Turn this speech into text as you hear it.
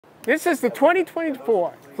This is the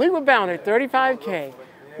 2024 Fleetwood Bounder 35K.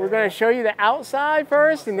 We're going to show you the outside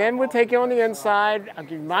first, and then we'll take you on the inside. I'll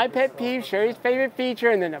give you my pet peeve, Sherry's favorite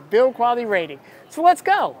feature, and then a build quality rating. So let's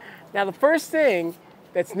go. Now the first thing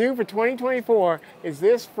that's new for 2024 is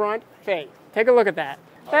this front face. Take a look at that.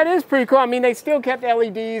 That is pretty cool. I mean, they still kept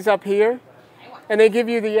LEDs up here, and they give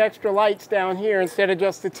you the extra lights down here instead of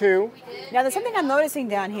just the two. Now there's something I'm noticing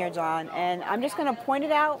down here, John, and I'm just going to point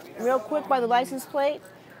it out real quick by the license plate.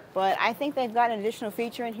 But I think they've got an additional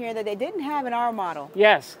feature in here that they didn't have in our model.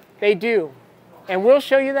 Yes, they do. And we'll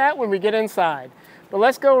show you that when we get inside. But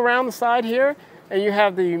let's go around the side here, and you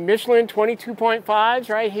have the Michelin 22.5s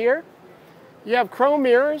right here. You have chrome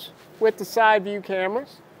mirrors with the side view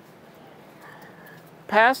cameras.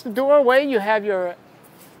 Past the doorway, you have your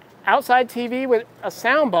outside TV with a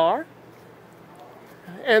sound bar.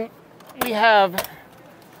 And we have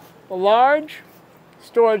the large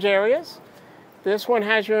storage areas. This one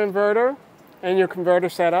has your inverter and your converter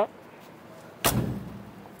setup.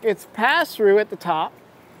 It's pass-through at the top.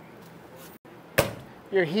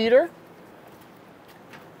 Your heater.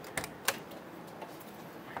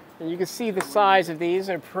 And you can see the size of these.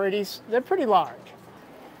 They're pretty large.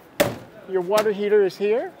 Your water heater is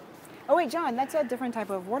here. Oh wait, John, that's a different type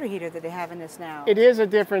of water heater that they have in this now. It is a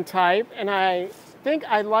different type, and I think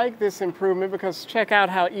I like this improvement because check out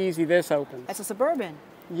how easy this opens. That's a Suburban.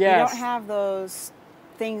 Yes. You don't have those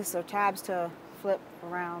things or tabs to flip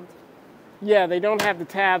around. Yeah, they don't have the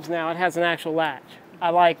tabs now. It has an actual latch.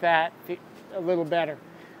 I like that a little better.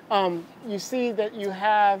 You see that you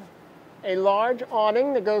have a large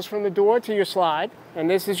awning that goes from the door to your slide, and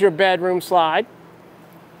this is your bedroom slide.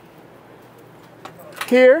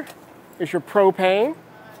 Here is your propane.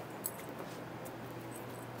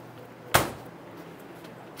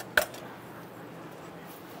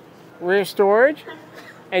 Rear storage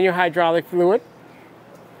and your hydraulic fluid.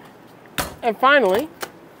 And finally,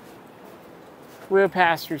 rear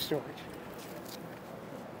pass-through storage.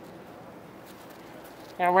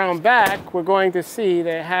 Now around back, we're going to see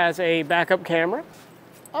that it has a backup camera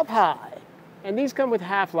up high. And these come with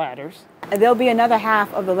half ladders. And there'll be another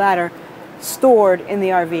half of the ladder stored in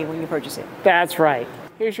the RV when you purchase it. That's right.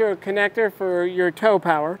 Here's your connector for your tow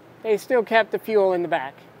power. They still kept the fuel in the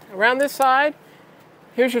back. Around this side,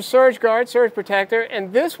 here's your surge guard, surge protector,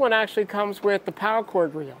 and this one actually comes with the power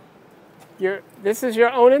cord reel. This is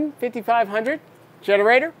your Onan 5500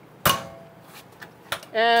 generator.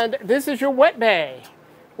 And this is your wet bay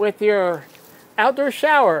with your outdoor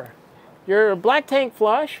shower, your black tank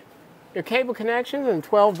flush, your cable connections and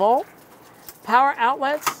 12 volt, power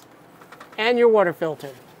outlets, and your water filter.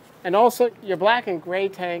 And also your black and gray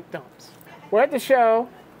tank dumps. We're at the show.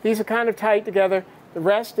 These are kind of tight together. The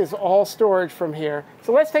rest is all storage from here.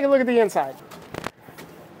 So let's take a look at the inside.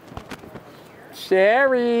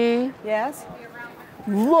 Sherry. Yes?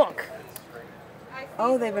 Look.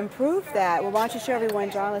 Oh, they've improved that. Well, why don't you show everyone,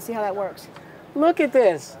 John? Let's see how that works. Look at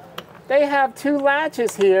this. They have two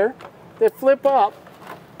latches here that flip up.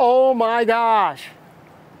 Oh my gosh.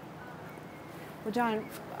 Well, John,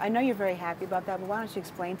 I know you're very happy about that, but why don't you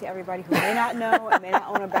explain to everybody who may not know and may not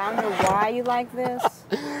own a Bounder why you like this?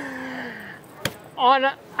 On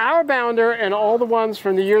our Bounder and all the ones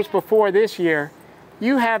from the years before this year,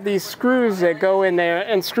 you have these screws that go in there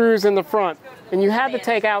and screws in the front. And you had to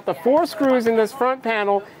take out the 4 screws in this front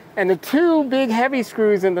panel and the 2 big heavy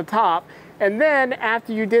screws in the top. And then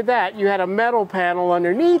after you did that, you had a metal panel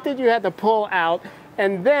underneath that you had to pull out.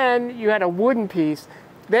 And then you had a wooden piece.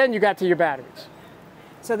 Then you got to your batteries.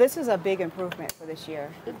 So this is a big improvement for this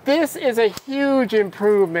year. This is a huge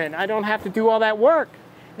improvement. I don't have to do all that work.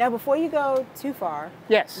 Now, before you go too far,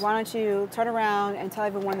 yes, why don't you turn around and tell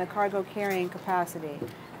everyone the cargo carrying capacity?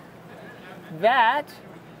 That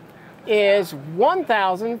is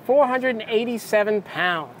 1,487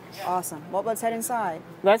 pounds. Awesome. Well, let's head inside.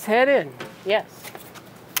 Let's head in. Yes.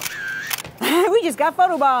 We just got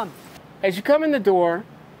photobombed. As you come in the door,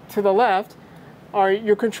 to the left are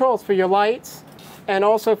your controls for your lights and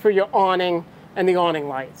also for your awning and the awning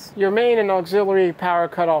lights. Your main and auxiliary power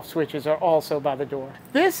cutoff switches are also by the door.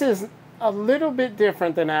 This is a little bit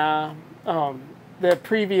different than the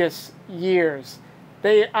previous years.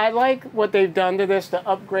 I like what they've done to this to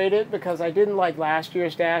upgrade it because I didn't like last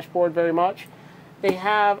year's dashboard very much. They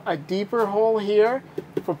have a deeper hole here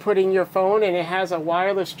for putting your phone, and it has a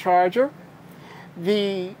wireless charger.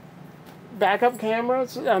 The backup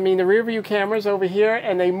cameras, the rear view cameras over here,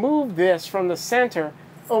 and they moved this from the center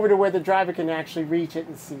over to where the driver can actually reach it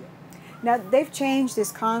and see it. Now, they've changed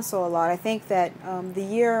this console a lot. I think that the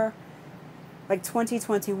year, like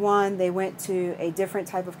 2021, they went to a different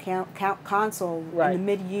type of console in the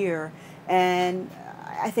mid-year. And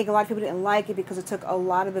I think a lot of people didn't like it because it took a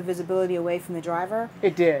lot of the visibility away from the driver.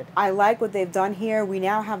 It did. I like what they've done here. We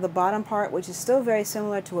now have the bottom part, which is still very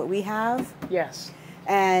similar to what we have. Yes.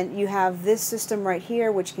 And you have this system right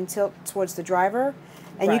here, which can tilt towards the driver.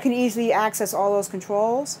 And right. You can easily access all those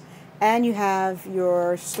controls. And you have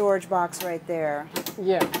your storage box right there.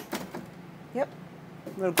 Yeah. Yep.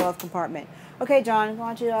 Little glove compartment. Okay, John,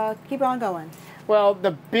 why don't you keep on going? Well,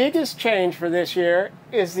 the biggest change for this year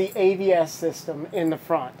is the ABS system in the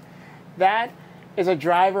front. That is a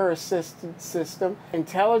driver assistance system,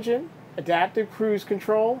 intelligent adaptive cruise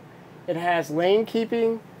control. It has lane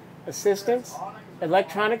keeping assistance,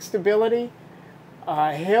 electronic stability,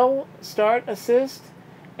 hill start assist,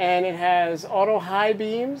 and it has auto high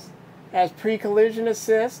beams, has pre-collision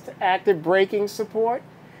assist, active braking support.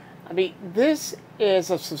 I mean, this is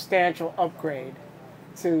a substantial upgrade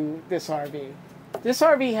to this RV. This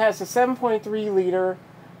RV has a 7.3 liter,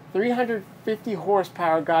 350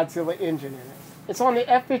 horsepower Godzilla engine in it. It's on the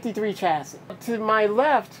F53 chassis. To my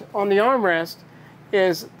left on the armrest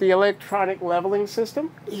is the electronic leveling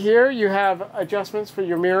system. Here you have adjustments for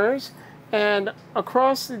your mirrors, and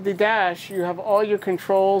across the dash you have all your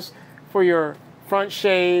controls for your front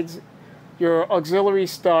shades, your auxiliary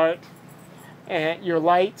start, and your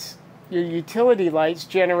lights, your utility lights,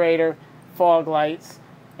 generator, fog lights,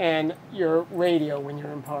 and your radio when you're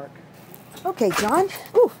in park. Okay, John.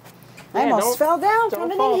 Ooh, I almost fell down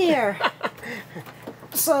coming in here.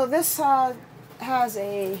 So this has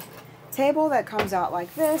a table that comes out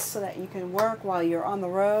like this so that you can work while you're on the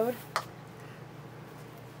road.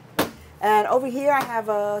 And over here I have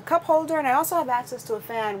a cup holder, and I also have access to a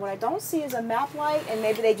fan. What I don't see is a map light, and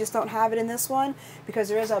maybe they just don't have it in this one because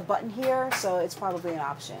there is a button here, so it's probably an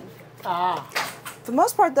option. Ah. For the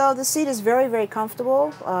most part, though, the seat is very, very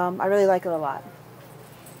comfortable. I really like it a lot.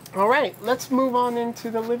 All right, let's move on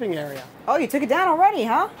into the living area. Oh, you took it down already,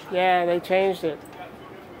 huh? Yeah, they changed it.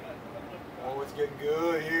 Oh, it's getting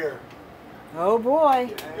good here. Oh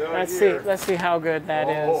boy. Let's see how good that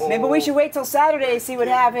is. Maybe we should wait till Saturday to see what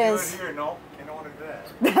happens. Good here. No, you don't want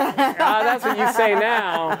to do that. That's what you say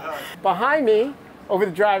now. Behind me, over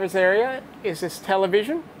the driver's area, is this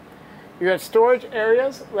television. You have storage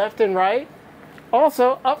areas left and right.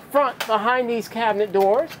 Also, up front, behind these cabinet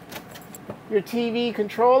doors, your TV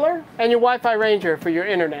controller and your Wi-Fi Ranger for your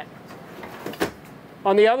internet.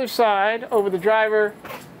 On the other side, over the driver,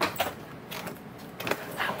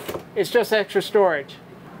 it's just extra storage.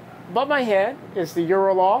 Above my head is the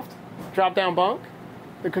Euroloft drop-down bunk.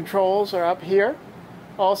 The controls are up here.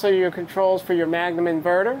 Also, your controls for your Magnum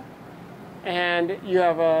inverter. And you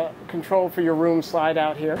have a control for your room slide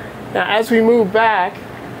out here. Now, as we move back,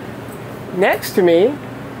 next to me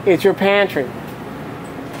is your pantry.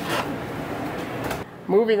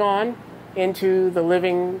 Moving on into the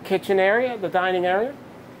living kitchen area, the dining area.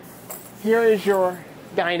 Here is your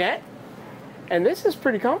dinette. And this is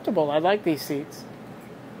pretty comfortable. I like these seats.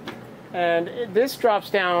 And this drops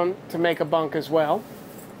down to make a bunk as well.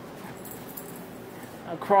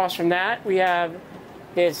 Across from that, we have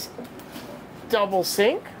this double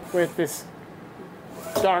sink with this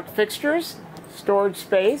dark fixtures, storage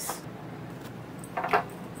space,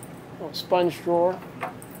 little sponge drawer,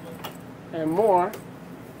 and more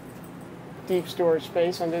deep storage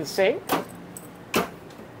space under the sink.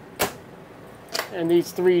 And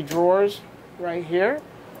these three drawers right here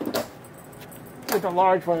with a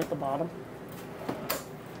large one at the bottom.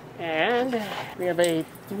 And we have a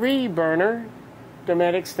 3-burner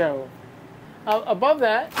Dometic stove. Above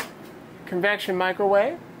that, convection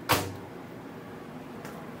microwave,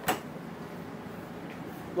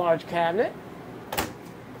 large cabinet,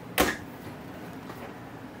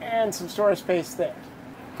 and some storage space there.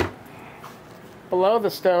 Below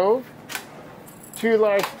the stove, 2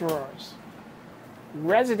 large drawers.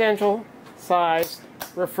 Residential sized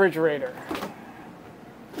refrigerator.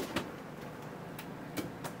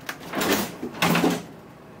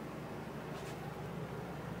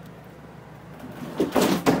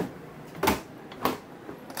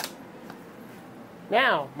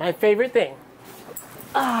 Now, my favorite thing.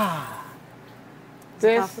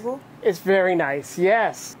 This comfortable? is very nice.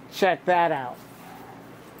 Yes, check that out.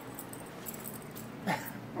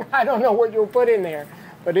 I don't know what you'll put in there,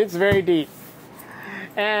 but it's very deep.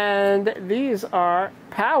 And these are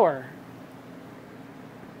power.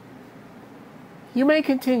 You may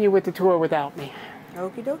continue with the tour without me.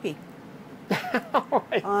 Okie dokie. All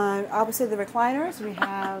right. Opposite the recliners, we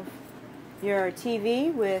have your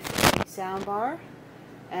TV with sound bar.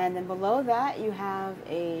 And then below that, you have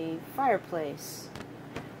a fireplace,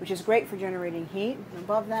 which is great for generating heat. And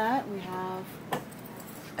above that, we have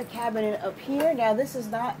a cabinet up here. Now, this is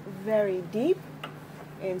not very deep,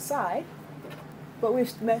 inside, but we've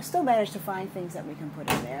still managed to find things that we can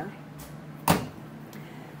put in there.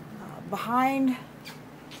 Behind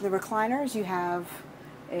the recliners, you have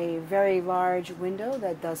a very large window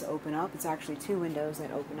that does open up. It's actually two windows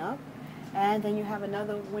that open up. And then you have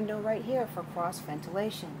another window right here for cross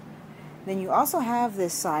ventilation. Then you also have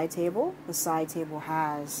this side table. The side table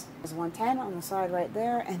has 110 on the side right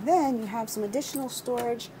there, and then you have some additional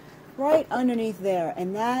storage right underneath there,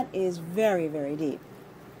 and that is very, very deep.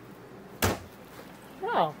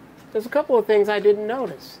 Oh, there's a couple of things I didn't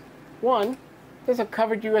notice. One, there's a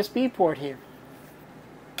covered USB port here.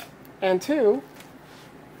 And two,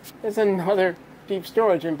 there's another deep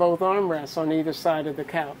storage in both armrests on either side of the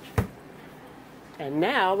couch. And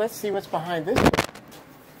now, let's see what's behind this door.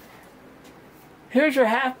 Here's your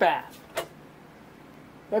half bath.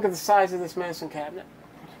 Look at the size of this medicine cabinet.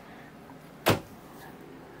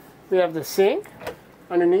 We have the sink.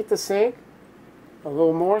 Underneath the sink, a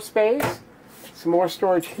little more space. Some more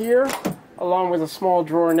storage here, along with a small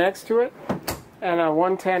drawer next to it, and a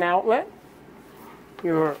 110 outlet.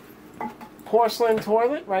 Your porcelain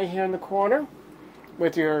toilet right here in the corner,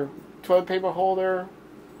 with your toilet paper holder,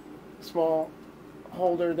 small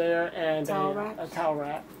holder there, and a towel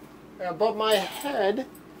rack. Above my head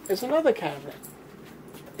is another cabinet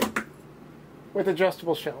with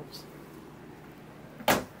adjustable shelves.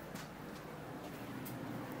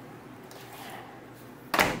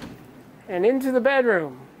 And into the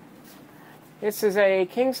bedroom. This is a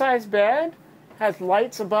king-size bed, has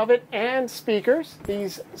lights above it and speakers.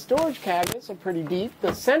 These storage cabinets are pretty deep.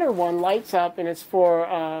 The center one lights up, and it's for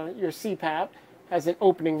your CPAP. Has an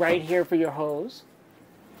opening right here for your hose.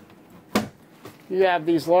 You have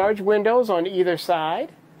these large windows on either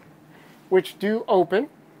side, which do open.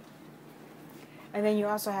 And then you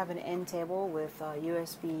also have an end table with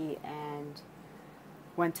USB and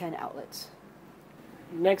 110 outlets.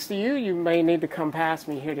 Next to you, you may need to come past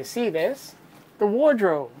me here to see this, the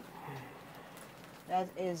wardrobe. That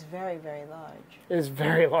is very, very large. It is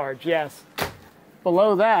very large, yes.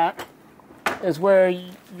 Below that is where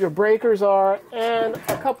your breakers are and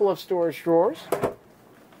a couple of storage drawers.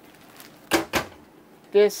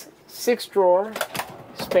 This 6-drawer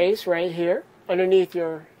space right here underneath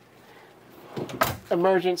your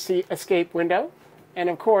emergency escape window. And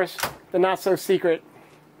of course, the not-so-secret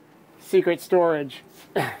storage.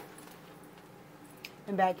 And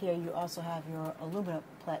back here, you also have your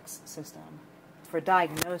Aluminaplex system for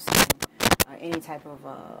diagnosing any type of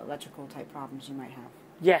electrical type problems you might have.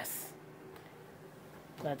 Yes.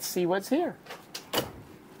 Let's see what's here.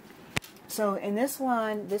 So in this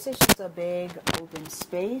one, this is just a big open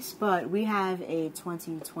space, but we have a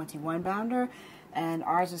 2021 bounder, and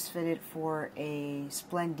ours is fitted for a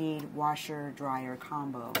Splendid washer-dryer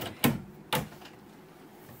combo.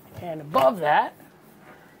 And above that,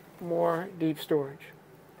 more deep storage.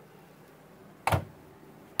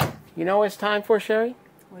 You know what it's time for, Sherry?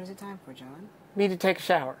 What is it time for, John? Need to take a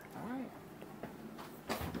shower. All right.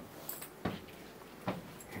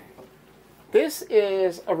 This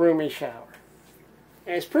is a roomy shower.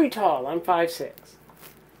 And it's pretty tall. I'm 5'6".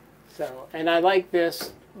 So, and I like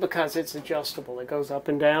this because it's adjustable. It goes up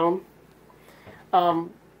and down.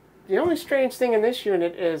 The only strange thing in this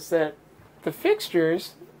unit is that the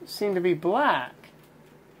fixtures seem to be black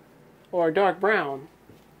or dark brown,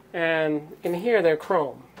 and in here they're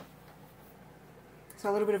chrome. So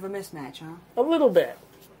a little bit of a mismatch, huh? A little bit.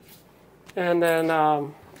 And then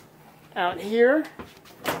out here,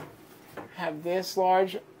 have this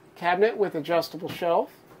large cabinet with adjustable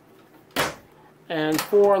shelf and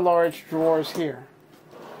 4 large drawers here.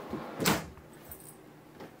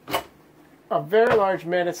 A very large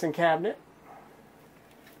medicine cabinet.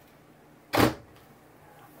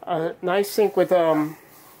 A nice sink with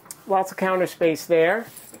lots of counter space there,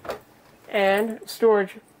 and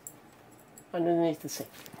storage underneath the sink.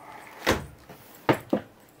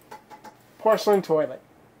 Porcelain toilet.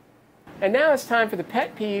 And now it's time for the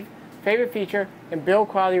pet peeve, favorite feature, and build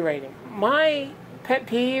quality rating. My pet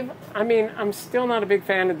peeve, I mean, I'm still not a big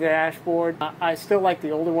fan of the dashboard. I still like the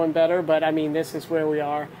older one better, but I mean, this is where we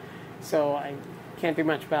are, so I can't do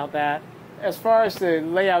much about that. As far as the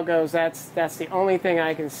layout goes, that's the only thing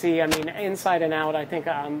I can see. I mean, inside and out, I think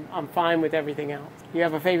I'm fine with everything else. You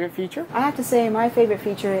have a favorite feature? I have to say my favorite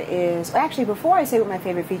feature is, actually before I say what my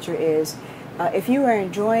favorite feature is, if you are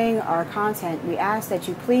enjoying our content, we ask that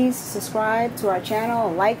you please subscribe to our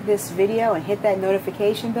channel, like this video, and hit that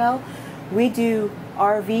notification bell. We do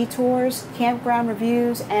RV tours, campground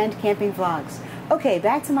reviews, and camping vlogs. Okay,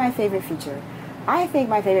 back to my favorite feature. I think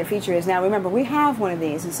my favorite feature is, now remember, we have one of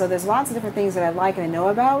these, and so there's lots of different things that I like and I know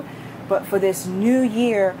about, but for this new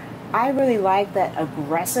year, I really like that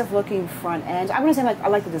aggressive looking front end. I'm going to say I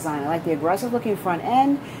like the design. I like the aggressive looking front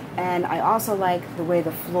end, and I also like the way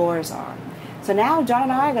the floors are. So now John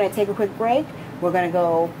and I are going to take a quick break. We're going to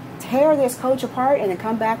go tear this coach apart and then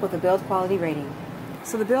come back with a build quality rating.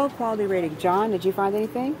 So the build quality rating, John, did you find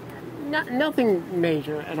anything? Nothing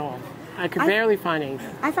major at all. I could barely find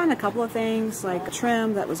anything. I found a couple of things, like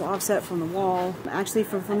trim that was offset from the wall. Actually,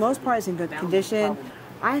 for the most part, it's in good condition.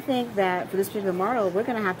 I think that for this particular model, we're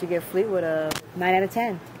going to have to give Fleetwood a 9 out of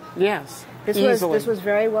 10. Yes, This was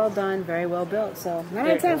very well done, very well built. So 9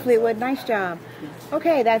 out of 10, Fleetwood. Nice job.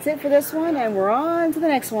 Okay, that's it for this one, and we're on to the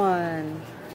next one.